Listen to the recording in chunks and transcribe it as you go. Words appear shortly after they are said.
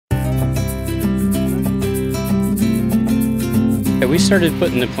We started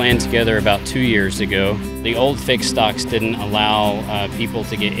putting the plan together about 2 years ago. The old fixed docks didn't allow people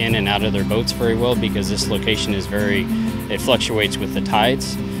to get in and out of their boats very well because this location is it fluctuates with the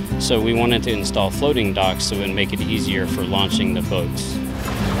tides. So we wanted to install floating docks so it would make it easier for launching the boats.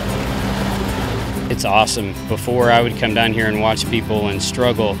 It's awesome. Before, I would come down here and watch people and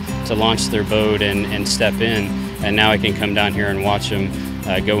struggle to launch their boat and step in, and now I can come down here and watch them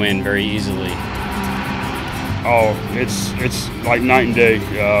go in very easily. Oh, it's like night and day.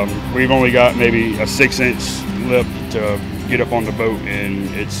 We've only got maybe a 6-inch lip to get up on the boat, and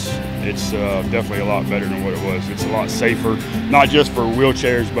it's definitely a lot better than what it was. It's a lot safer, not just for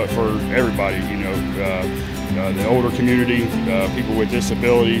wheelchairs, but for everybody. You know, the older community, people with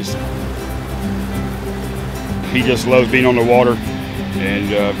disabilities. He just loves being on the water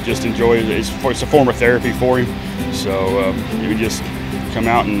and just enjoys it. It's a form of therapy for him. So you just come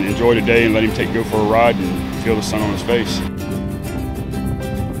out and enjoy the day and let him go for a ride and feel the sun on his face.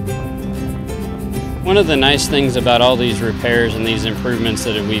 One of the nice things about all these repairs and these improvements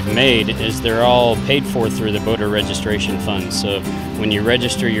that we've made is they're all paid for through the boater registration fund. So when you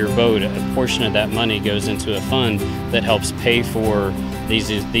register your boat, a portion of that money goes into a fund that helps pay for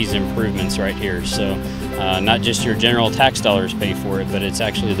these improvements right here. So not just your general tax dollars pay for it, but it's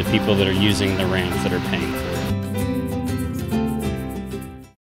actually the people that are using the ramp that are paying.